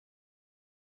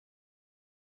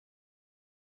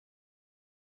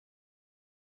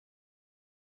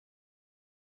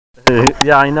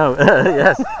Yeah, I know.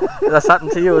 Yes, that's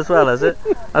happened to you as well, has it?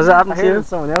 Has it happened to you?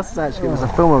 Someone else actually. It was a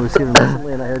film I was seeing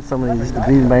recently, and I heard somebody used to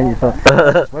breathe behind you.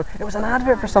 Thought it was an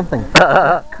advert for something.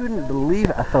 I couldn't believe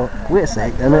it. I thought, wait a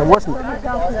sec, and it wasn't.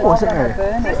 What was it now?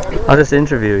 I'll just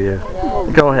interview you.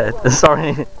 Go ahead.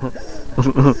 Sorry.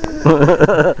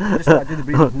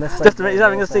 Just to make he's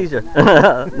having a seizure.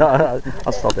 No,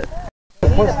 I'll stop it.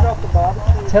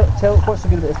 Tell what's so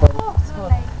good about this barbecue?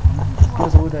 Give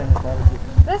us a lowdown on this barbecue.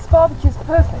 This barbecue is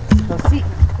perfect. So see,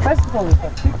 first of all we've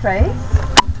got 2 trays.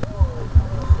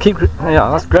 Yeah,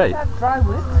 that's great. Have dry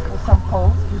wood or some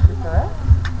coals if you prefer.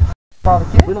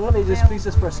 Barbecue. Well, let me just squeeze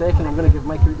this for a second. I'm going to give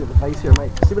Mike a bit of advice here,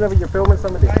 Mike. See, whenever you're filming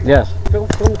somebody, yes, film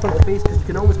the front of the face because you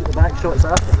can always get the back shots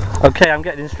after. Okay, I'm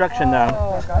getting instruction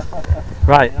now.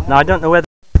 Right, now I don't know whether.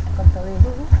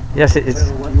 Yes, it's.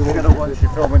 You're going to watch you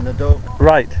filming the dog.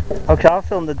 Right. Okay, I'll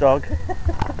film the dog.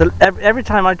 Every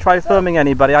time I try filming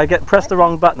anybody, I press the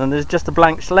wrong button and there's just a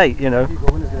blank slate, you know.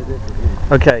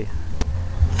 Okay.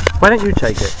 Why don't you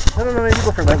take it? No, you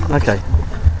go for it. Okay.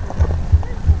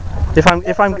 If I'm.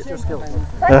 Thanks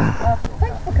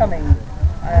for coming.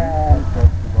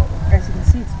 As you can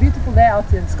see, it's a beautiful day out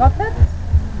here in Scotland.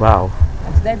 Wow.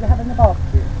 And today we're having a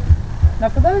barbecue. Now,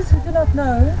 for those who do not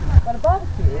know what a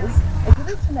barbecue is, it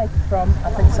originated from, I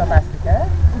think, South Africa,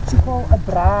 which you call a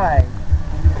braai.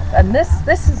 And this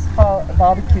is how a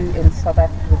barbecue in South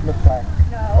Africa would look like.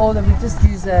 Or that we just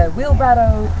use a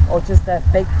wheelbarrow or just a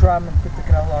big drum and put the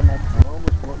grill on it.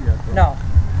 No.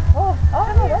 Oh,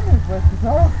 no, that would work as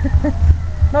well.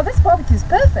 Now this barbecue is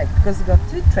perfect because we've got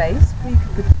 2 trays where you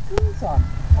can put the tools on.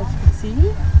 As you can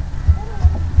see,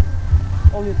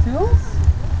 all your tools.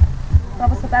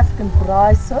 Proper South African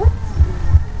braai soot.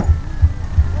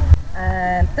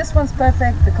 And this one's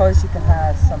perfect because you can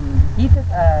have some heated,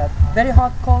 very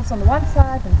hot coals on the one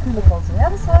side and cooler coals on the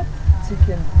other side, so you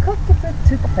can cook it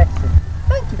to perfection.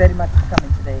 Thank you very much for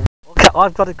coming today.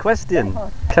 I've got a question.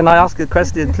 Can I ask a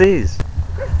question, please?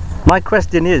 My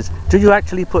question is, do you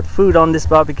actually put food on this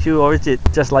barbecue, or is it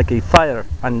just like a fire?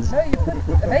 And no,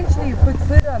 eventually you put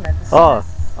food on it. Oh,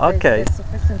 okay. There's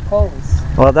sufficient coals.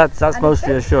 Well, that's most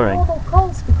reassuring. Normal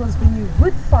coals, because when you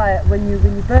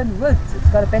when you burn wood, it's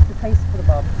got a better taste for the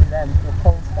barbecue than your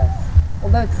coals does.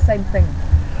 Although it's the same thing,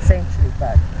 essentially,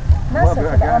 but nicer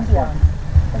for the ambiance.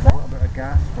 What about a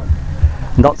gas one?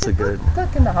 Not so good.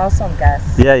 Cook in the house on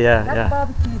gas. Yeah.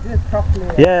 Barbecue, do it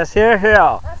properly. Yes, here.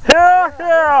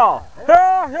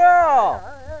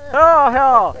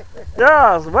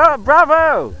 Yes, well,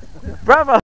 bravo.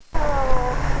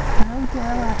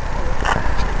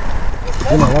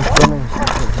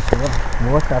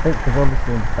 Water, I think, because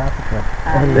obviously in South Africa.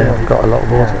 Yeah, I've got a lot of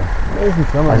water.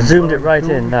 I zoomed it right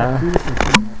in now. 3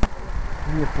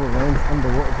 or 4 lines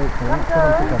underwater, about to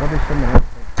take a rubbish in there.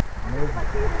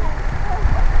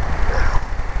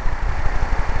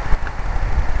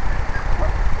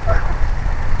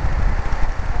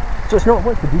 So it's not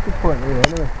much the deepest point there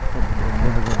anyway.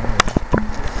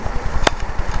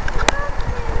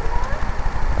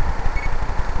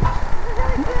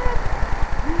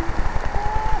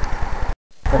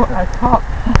 I top.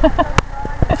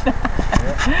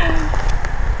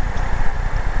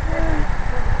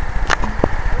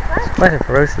 It's quite a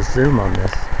ferocious zoom on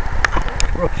this.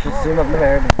 Ferocious zoom, I've never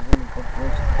heard of zooming called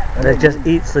ferocious. And it just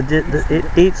eats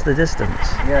it eats the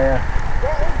distance. Yeah.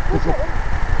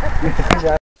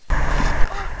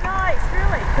 Nice,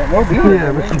 really. It will be.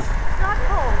 Yeah, It's not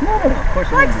cold. no, of course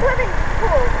it Like will be. swimming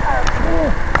pool.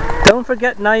 Don't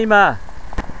forget Naima.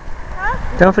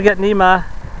 Huh? Don't forget Nima.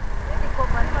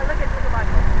 Look at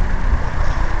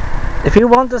If you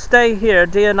want to stay here,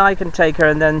 Dee and I can take her,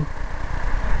 and then.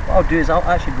 What I'll do is I'll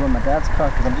actually go in my dad's car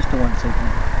because I'm just the one taking.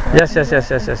 Yes. Yeah, just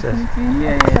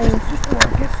the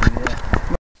one gets through there.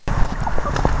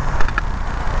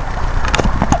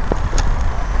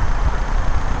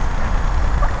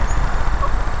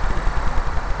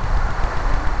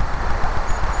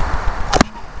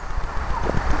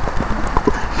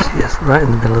 Yes, right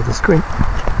in the middle of the screen.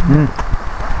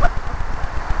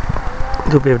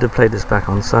 You'll be able to play this back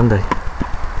on Sunday.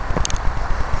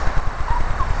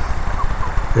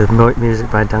 With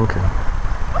music by Duncan.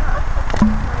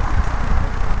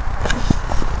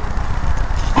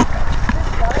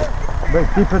 Bit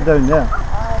deeper down there.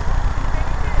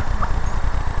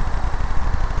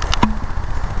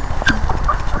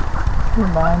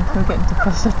 Never mind, we're getting to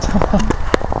push it.